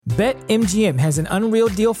BetMGM has an unreal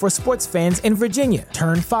deal for sports fans in Virginia.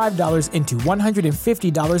 Turn $5 into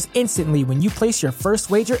 $150 instantly when you place your first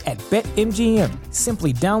wager at BetMGM.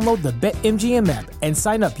 Simply download the BetMGM app and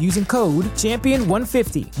sign up using code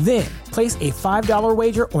Champion150. Then, place a $5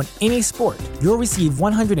 wager on any sport. You'll receive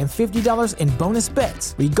 $150 in bonus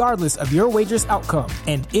bets, regardless of your wager's outcome.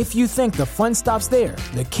 And if you think the fun stops there,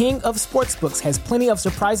 the King of Sportsbooks has plenty of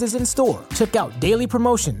surprises in store. Check out daily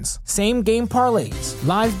promotions, same-game parlays,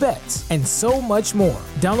 live bets, and so much more.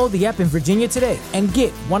 Download the app in Virginia today and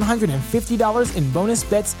get $150 in bonus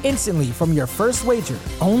bets instantly from your first wager.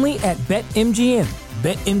 Only at BetMGM.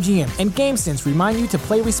 BetMGM and GameSense remind you to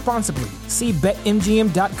play responsibly. See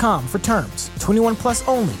BetMGM.com for terms. 21 plus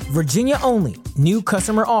only. Virginia only. New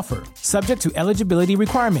customer offer. Subject to eligibility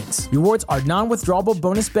requirements. Rewards are non-withdrawable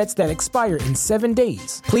bonus bets that expire in 7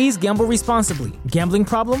 days. Please gamble responsibly. Gambling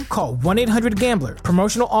problem? Call 1-800-GAMBLER.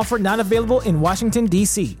 Promotional offer not available in Washington,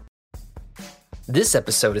 D.C. This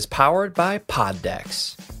episode is powered by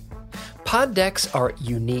Poddex. Poddex are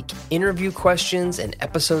unique interview questions and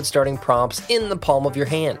episode starting prompts in the palm of your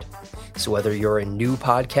hand. So whether you're a new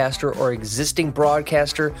podcaster or existing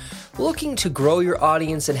broadcaster looking to grow your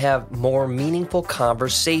audience and have more meaningful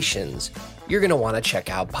conversations, you're going to want to check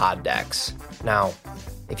out Poddex. Now,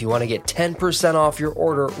 if you want to get 10% off your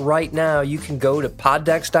order right now, you can go to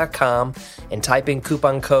poddex.com and type in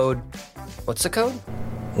coupon code, what's the code?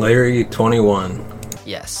 Larry21.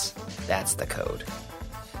 Yes, that's the code.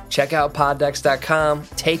 Check out poddex.com.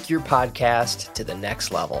 Take your podcast to the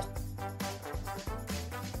next level.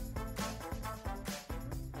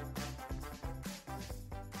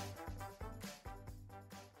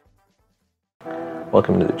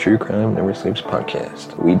 Welcome to the True Crime Never Sleeps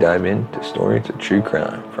podcast. We dive into stories of true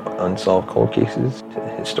crime, from unsolved cold cases to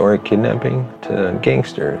historic kidnapping to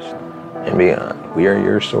gangsters and beyond. We are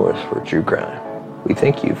your source for true crime. We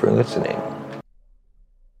thank you for listening.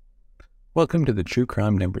 Welcome to the True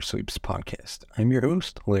Crime Never Sleeps podcast. I'm your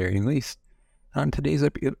host, Larry Least. On today's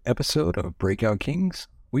episode of Breakout Kings,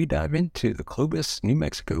 we dive into the Clovis, New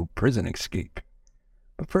Mexico prison escape.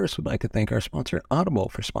 But first, we'd like to thank our sponsor, Audible,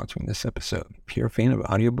 for sponsoring this episode. If you're a fan of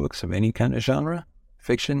audiobooks of any kind of genre,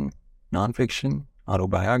 fiction, nonfiction,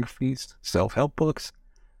 autobiographies, self-help books,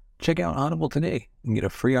 check out Audible today and get a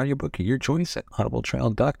free audiobook of your choice at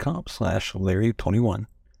audibletrial.com/Larry21.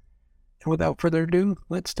 And without further ado,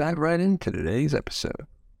 let's dive right into today's episode.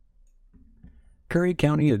 Curry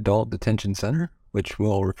County Adult Detention Center, which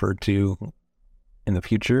we'll refer to in the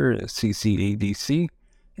future as CCADC,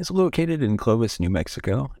 is located in Clovis, New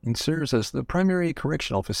Mexico, and serves as the primary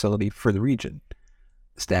correctional facility for the region.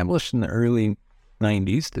 Established in the early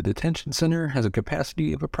 90s, the detention center has a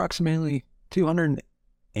capacity of approximately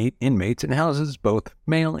 208 inmates and houses both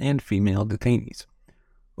male and female detainees.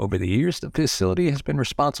 Over the years, the facility has been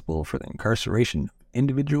responsible for the incarceration of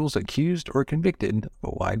individuals accused or convicted of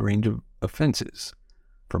a wide range of offenses,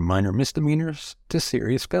 from minor misdemeanors to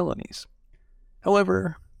serious felonies.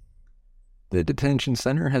 However, the detention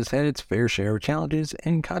center has had its fair share of challenges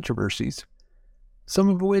and controversies, some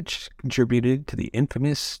of which contributed to the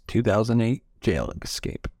infamous 2008 jail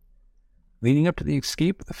escape. Leading up to the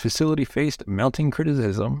escape, the facility faced mounting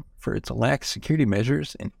criticism for its lax security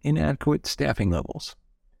measures and inadequate staffing levels.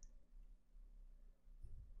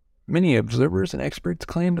 Many observers and experts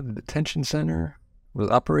claim that the detention center was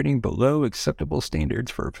operating below acceptable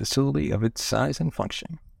standards for a facility of its size and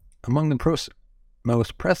function. Among the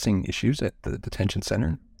most pressing issues at the detention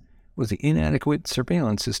center was the inadequate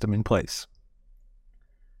surveillance system in place.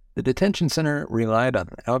 The detention center relied on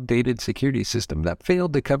an outdated security system that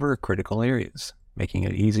failed to cover critical areas, making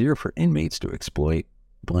it easier for inmates to exploit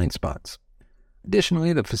blind spots.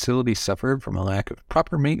 Additionally, the facility suffered from a lack of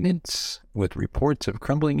proper maintenance, with reports of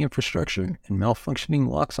crumbling infrastructure and malfunctioning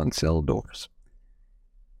locks on cell doors.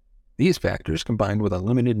 These factors, combined with a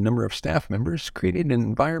limited number of staff members, created an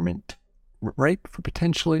environment ripe for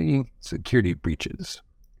potentially security breaches.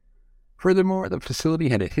 Furthermore, the facility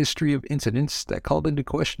had a history of incidents that called into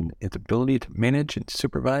question its ability to manage and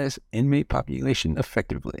supervise inmate population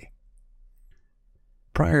effectively.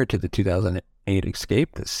 Prior to the 2008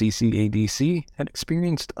 escape, the CCADC had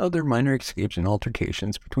experienced other minor escapes and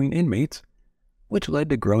altercations between inmates, which led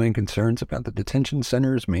to growing concerns about the detention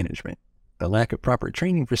center's management. The lack of proper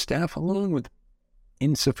training for staff, along with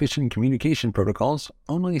insufficient communication protocols,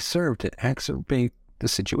 only served to exacerbate the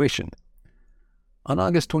situation. On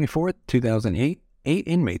August 24, 2008, 8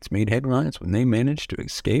 inmates made headlines when they managed to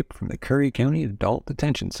escape from the Curry County Adult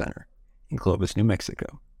Detention Center in Clovis, New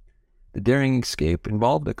Mexico. The daring escape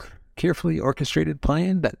involved a carefully orchestrated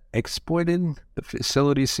plan that exploited the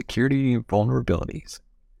facility's security vulnerabilities.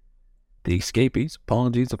 The escapees,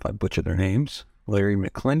 apologies if I butcher their names, Larry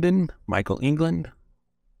McClendon, Michael England,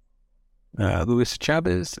 Luis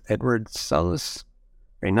Chavez, Edward Salas,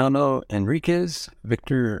 Reynaldo Enriquez,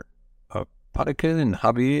 Victor Padica, and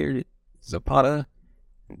Javier Zapata,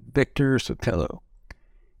 and Victor Sotelo.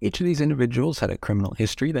 Each of these individuals had a criminal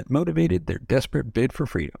history that motivated their desperate bid for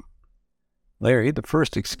freedom. Larry, the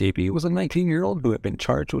first escapee, was a 19-year-old who had been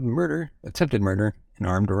charged with murder, attempted murder, and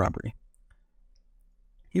armed robbery.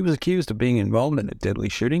 He was accused of being involved in a deadly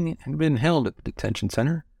shooting and had been held at the detention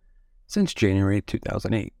center since January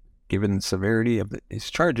 2008. Given the severity of his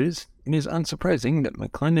charges, it is unsurprising that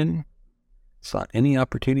McClendon sought any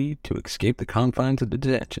opportunity to escape the confines of the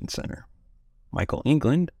detention center. Michael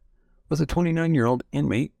England was a 29-year-old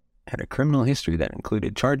inmate, had a criminal history that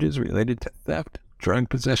included charges related to theft, drug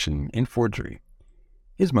possession, and forgery.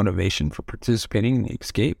 His motivation for participating in the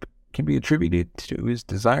escape can be attributed to his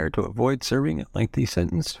desire to avoid serving a lengthy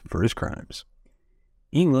sentence for his crimes.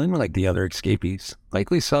 England, like the other escapees,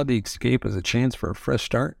 likely saw the escape as a chance for a fresh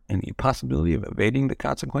start and the possibility of evading the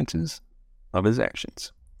consequences of his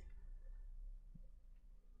actions.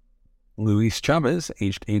 Luis Chavez,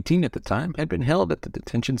 aged 18 at the time, had been held at the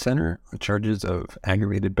detention center on charges of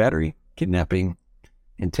aggravated battery, kidnapping,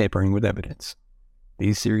 and tampering with evidence.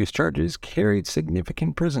 These serious charges carried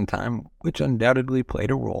significant prison time, which undoubtedly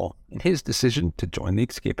played a role in his decision to join the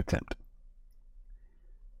escape attempt.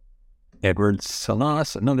 Edward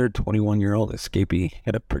Salas, another 21-year-old escapee,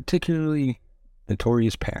 had a particularly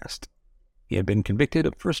notorious past. He had been convicted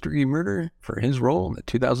of first-degree murder for his role in the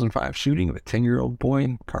 2005 shooting of a 10-year-old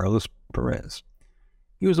boy, Carlos Perez.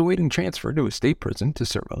 He was awaiting transfer to a state prison to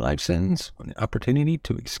serve a life sentence when the opportunity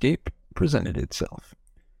to escape presented itself.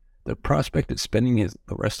 The prospect of spending the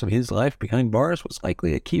rest of his life behind bars was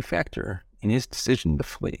likely a key factor in his decision to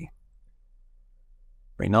flee.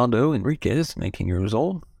 Reynaldo Enriquez, 19 years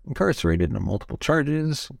old, incarcerated on multiple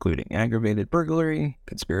charges, including aggravated burglary,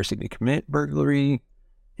 conspiracy to commit burglary,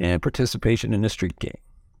 and participation in a street gang.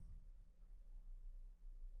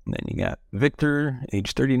 And then you got Victor,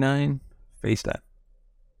 age 39, faced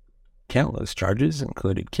countless charges,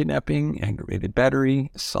 including kidnapping, aggravated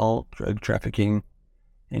battery, assault, drug trafficking,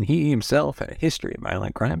 and he himself had a history of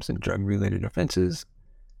violent crimes and drug-related offenses,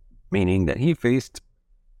 meaning that he faced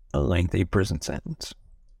a lengthy prison sentence.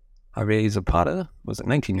 Javier Zapata was a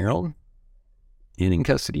 19-year-old in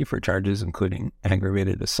custody for charges including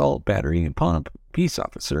aggravated assault, battery upon a peace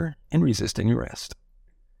officer, and resisting arrest.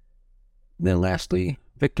 Then lastly,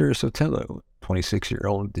 Victor Sotelo,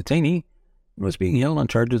 26-year-old detainee, was being held on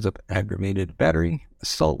charges of aggravated battery,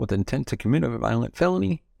 assault with intent to commit a violent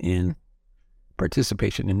felony, and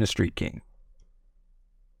participation in a street gang.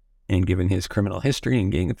 And given his criminal history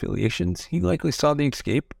and gang affiliations, he likely saw the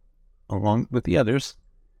escape, along with the others,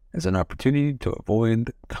 as an opportunity to avoid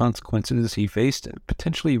the consequences he faced and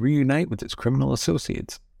potentially reunite with his criminal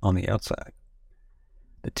associates on the outside.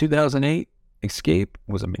 The 2008 escape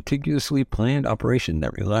was a meticulously planned operation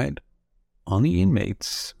that relied on the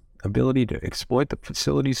inmates' ability to exploit the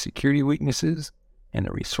facility's security weaknesses and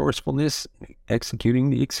the resourcefulness in executing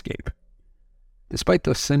the escape. Despite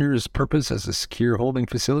the center's purpose as a secure holding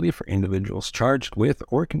facility for individuals charged with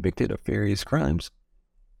or convicted of various crimes,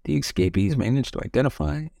 the escapees managed to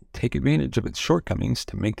identify and take advantage of its shortcomings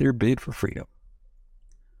to make their bid for freedom.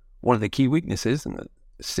 One of the key weaknesses in the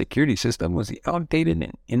security system was the outdated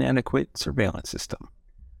and inadequate surveillance system.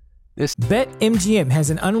 BetMGM has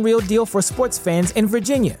an unreal deal for sports fans in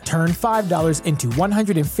Virginia. Turn $5 into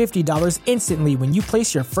 $150 instantly when you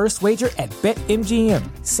place your first wager at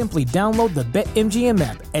BetMGM. Simply download the BetMGM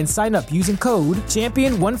app and sign up using code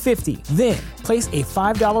Champion150. Then, place a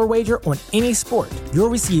 $5 wager on any sport. You'll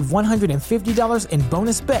receive $150 in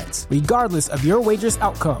bonus bets, regardless of your wager's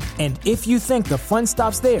outcome. And if you think the fun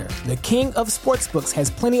stops there, the King of Sportsbooks has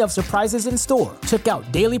plenty of surprises in store. Check out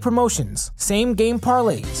daily promotions, same-game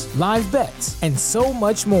parlays, live bets, and so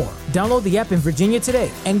much more. Download the app in Virginia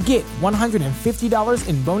today and get $150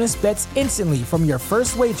 in bonus bets instantly from your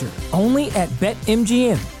first wager. Only at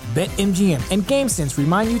BetMGM. BetMGM and GameSense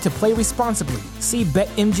remind you to play responsibly. See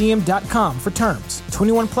BetMGM.com for terms.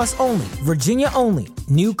 21 plus only. Virginia only.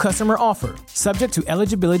 New customer offer. Subject to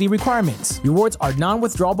eligibility requirements. Rewards are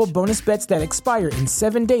non-withdrawable bonus bets that expire in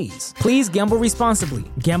 7 days. Please gamble responsibly.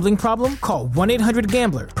 Gambling problem? Call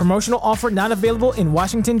 1-800-GAMBLER. Promotional offer not available in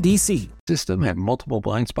Washington, D.C. The system had multiple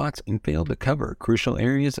blind spots and failed to cover crucial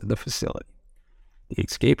areas of the facility. The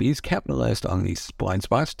escapees capitalized on these blind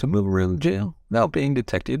spots to move around the jail without being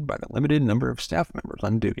detected by the limited number of staff members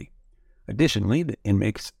on duty. Additionally, the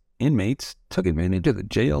inmates took advantage of the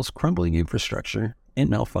jail's crumbling infrastructure and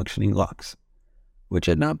malfunctioning locks, which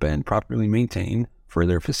had not been properly maintained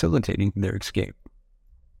further facilitating their escape.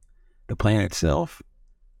 The plan itself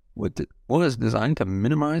was designed to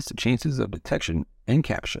minimize the chances of detection and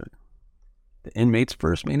capture. The inmates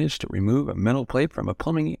first managed to remove a metal plate from a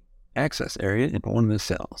plumbing access area in one of the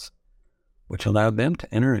cells, which allowed them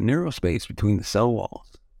to enter a narrow space between the cell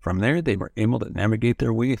walls. From there, they were able to navigate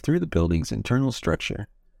their way through the building's internal structure,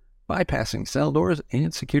 bypassing cell doors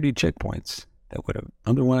and security checkpoints that would have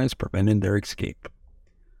otherwise prevented their escape.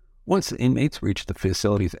 Once the inmates reached the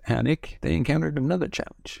facility's attic, they encountered another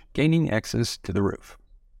challenge, gaining access to the roof.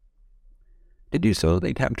 To do so,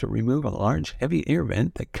 they'd have to remove a large, heavy air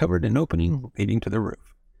vent that covered an opening leading to the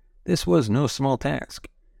roof. This was no small task,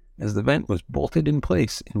 as the vent was bolted in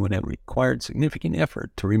place and would have required significant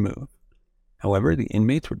effort to remove. However, the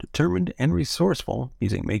inmates were determined and resourceful,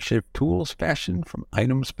 using makeshift tools fashioned from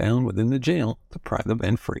items found within the jail to pry the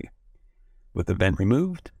vent free. With the vent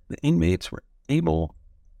removed, the inmates were able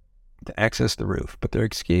to access the roof, but their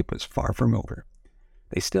escape was far from over.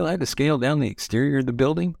 They still had to scale down the exterior of the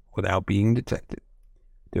building without being detected.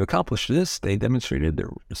 To accomplish this, they demonstrated their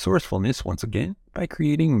resourcefulness once again by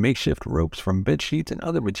creating makeshift ropes from bed sheets and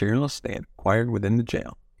other materials they had acquired within the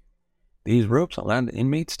jail. These ropes allowed the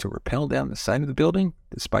inmates to rappel down the side of the building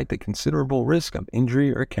despite the considerable risk of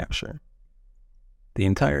injury or capture. The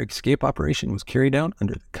entire escape operation was carried out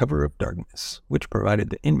under the cover of darkness, which provided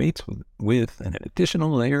the inmates with an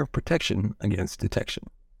additional layer of protection against detection.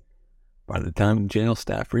 By the time the jail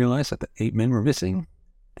staff realized that the 8 men were missing,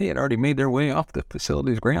 they had already made their way off the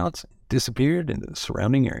facility's grounds and disappeared into the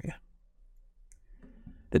surrounding area.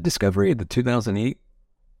 The discovery of the 2008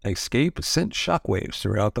 escape sent shockwaves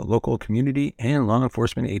throughout the local community and law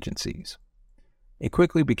enforcement agencies. It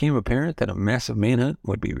quickly became apparent that a massive manhunt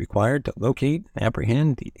would be required to locate and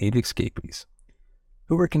apprehend the 8 escapees,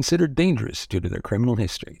 who were considered dangerous due to their criminal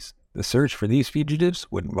histories. The search for these fugitives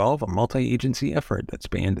would involve a multi-agency effort that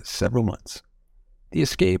spanned several months. The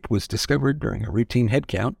escape was discovered during a routine head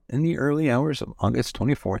count in the early hours of August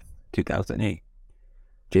 24, 2008.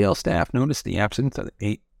 Jail staff noticed the absence of the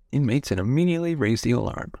 8 inmates and immediately raised the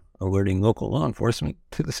alarm, alerting local law enforcement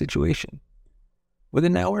to the situation.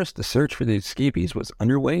 Within hours, the search for the escapees was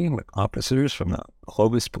underway, with officers from the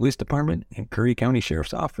Clovis Police Department and Curry County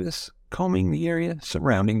Sheriff's Office combing the area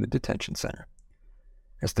surrounding the detention center.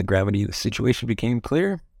 As the gravity of the situation became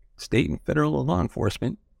clear, state and federal law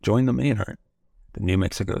enforcement joined the manhunt. The New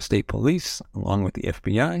Mexico State Police, along with the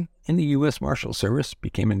FBI and the U.S. Marshal Service,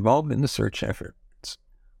 became involved in the search efforts,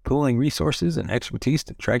 pooling resources and expertise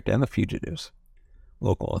to track down the fugitives.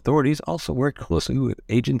 Local authorities also worked closely with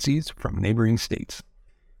agencies from neighboring states,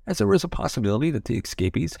 as there was a possibility that the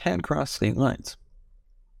escapees had crossed state lines.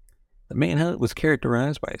 The manhunt was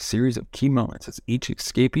characterized by a series of key moments as each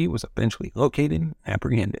escapee was eventually located and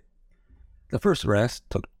apprehended. The first arrest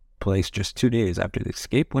took place just 2 days after the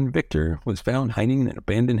escape, when Victor was found hiding in an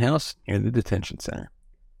abandoned house near the detention center.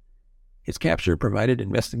 His capture provided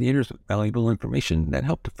investigators with valuable information that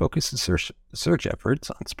helped to focus the search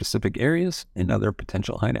efforts on specific areas and other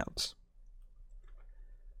potential hideouts.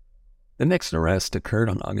 The next arrest occurred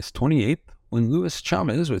on August 28th, when Luis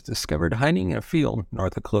Chavez was discovered hiding in a field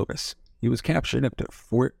north of Clovis. He was captured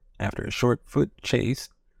after a short foot chase,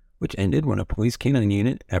 which ended when a police canine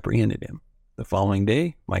unit apprehended him. The following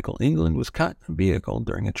day, Michael England was caught in a vehicle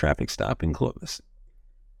during a traffic stop in Clovis.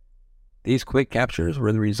 These quick captures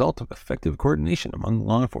were the result of effective coordination among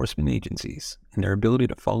law enforcement agencies and their ability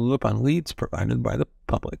to follow up on leads provided by the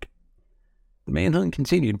public. The manhunt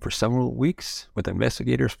continued for several weeks, with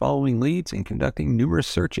investigators following leads and conducting numerous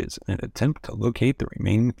searches in an attempt to locate the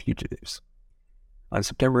remaining fugitives. On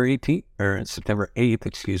September 8th,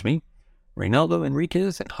 Reynaldo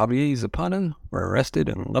Enriquez and Javier Zapata were arrested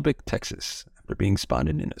in Lubbock, Texas, after being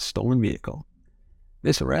spotted in a stolen vehicle.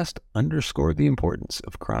 This arrest underscored the importance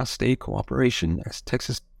of cross-state cooperation, as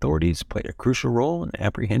Texas authorities played a crucial role in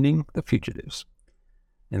apprehending the fugitives.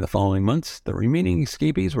 In the following months, the remaining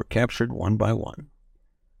escapees were captured one by one.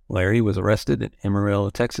 Larry was arrested in Amarillo,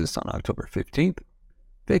 Texas on October 15th.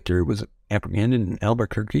 Victor was apprehended in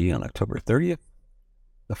Albuquerque on October 30th.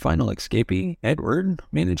 The final escapee, Edward,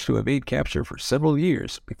 managed to evade capture for several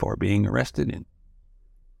years before being arrested in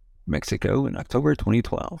Mexico in October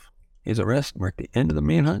 2012. His arrest marked the end of the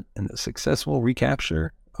manhunt and the successful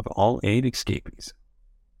recapture of all 8 escapees.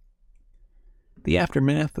 The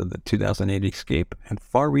aftermath of the 2008 escape had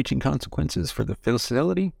far-reaching consequences for the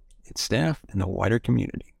facility, its staff, and the wider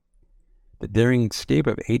community. The daring escape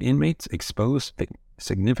of 8 inmates exposed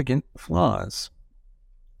significant flaws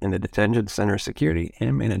in the detention center security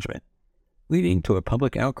and management, leading to a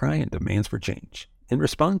public outcry and demands for change. In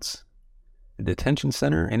response, the detention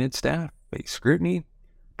center and its staff faced scrutiny,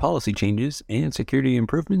 policy changes and security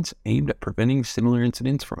improvements aimed at preventing similar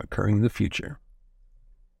incidents from occurring in the future.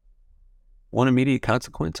 One immediate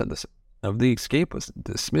consequence of the escape was the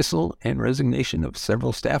dismissal and resignation of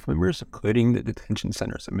several staff members, including the detention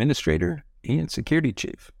center's administrator and security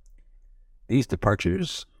chief. These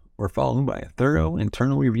departures were followed by a thorough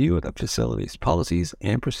internal review of the facility's policies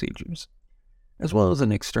and procedures, as well as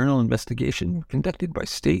an external investigation conducted by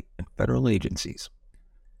state and federal agencies.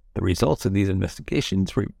 The results of these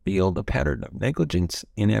investigations revealed a pattern of negligence,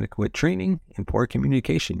 inadequate training, and poor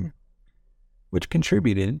communication, which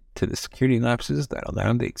contributed to the security lapses that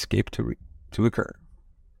allowed the escape to occur.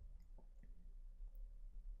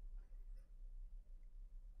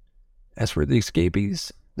 As for the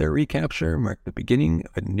escapees, their recapture marked the beginning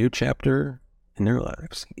of a new chapter in their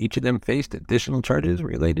lives. Each of them faced additional charges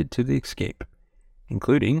related to the escape,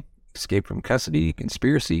 including escape from custody,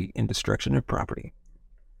 conspiracy, and destruction of property.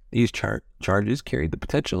 These charges carried the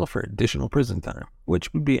potential for additional prison time,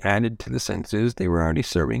 which would be added to the sentences they were already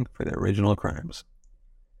serving for their original crimes.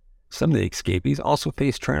 Some of the escapees also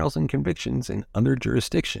faced trials and convictions in other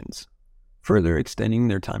jurisdictions, further extending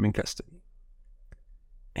their time in custody.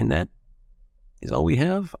 And that is all we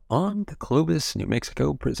have on the Clovis, New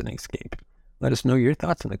Mexico prison escape. Let us know your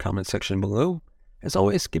thoughts in the comment section below. As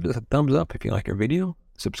always, give us a thumbs up if you like our video,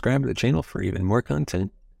 subscribe to the channel for even more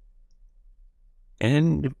content,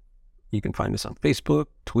 and you can find us on Facebook,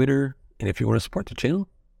 Twitter, and if you want to support the channel,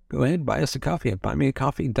 go ahead, buy us a coffee at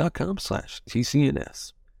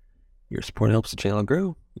buymeacoffee.com/TCNS. Your support helps the channel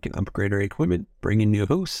grow. We can upgrade our equipment, bring in new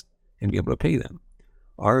hosts, and be able to pay them.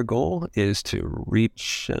 Our goal is to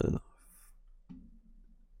reach, I'm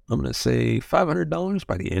going to say $500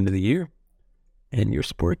 by the end of the year, and your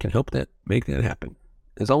support can help make that happen.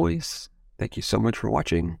 As always, thank you so much for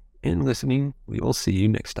watching and listening. We will see you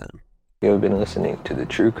next time. You have been listening to the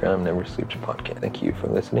True Crime Never Sleeps podcast. Thank you for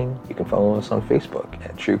listening. You can follow us on Facebook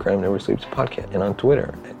at True Crime Never Sleeps podcast and on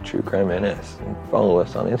Twitter at True Crime NS. And follow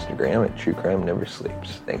us on Instagram at True Crime Never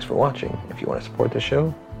Sleeps. Thanks for watching. If you want to support the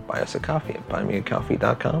show, buy us a coffee at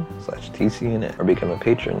buymeacoffee.com/TCNS or become a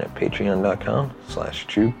patron at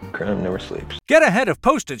patreon.com/True Crime Never Sleeps. Get ahead of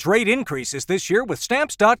postage rate increases this year with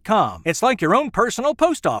Stamps.com. It's like your own personal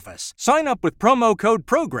post office. Sign up with promo code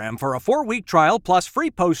PROGRAM for a 4-week trial plus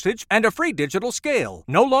free postage and a free digital scale.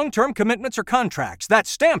 No long-term commitments or contracts. That's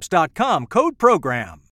Stamps.com, code PROGRAM.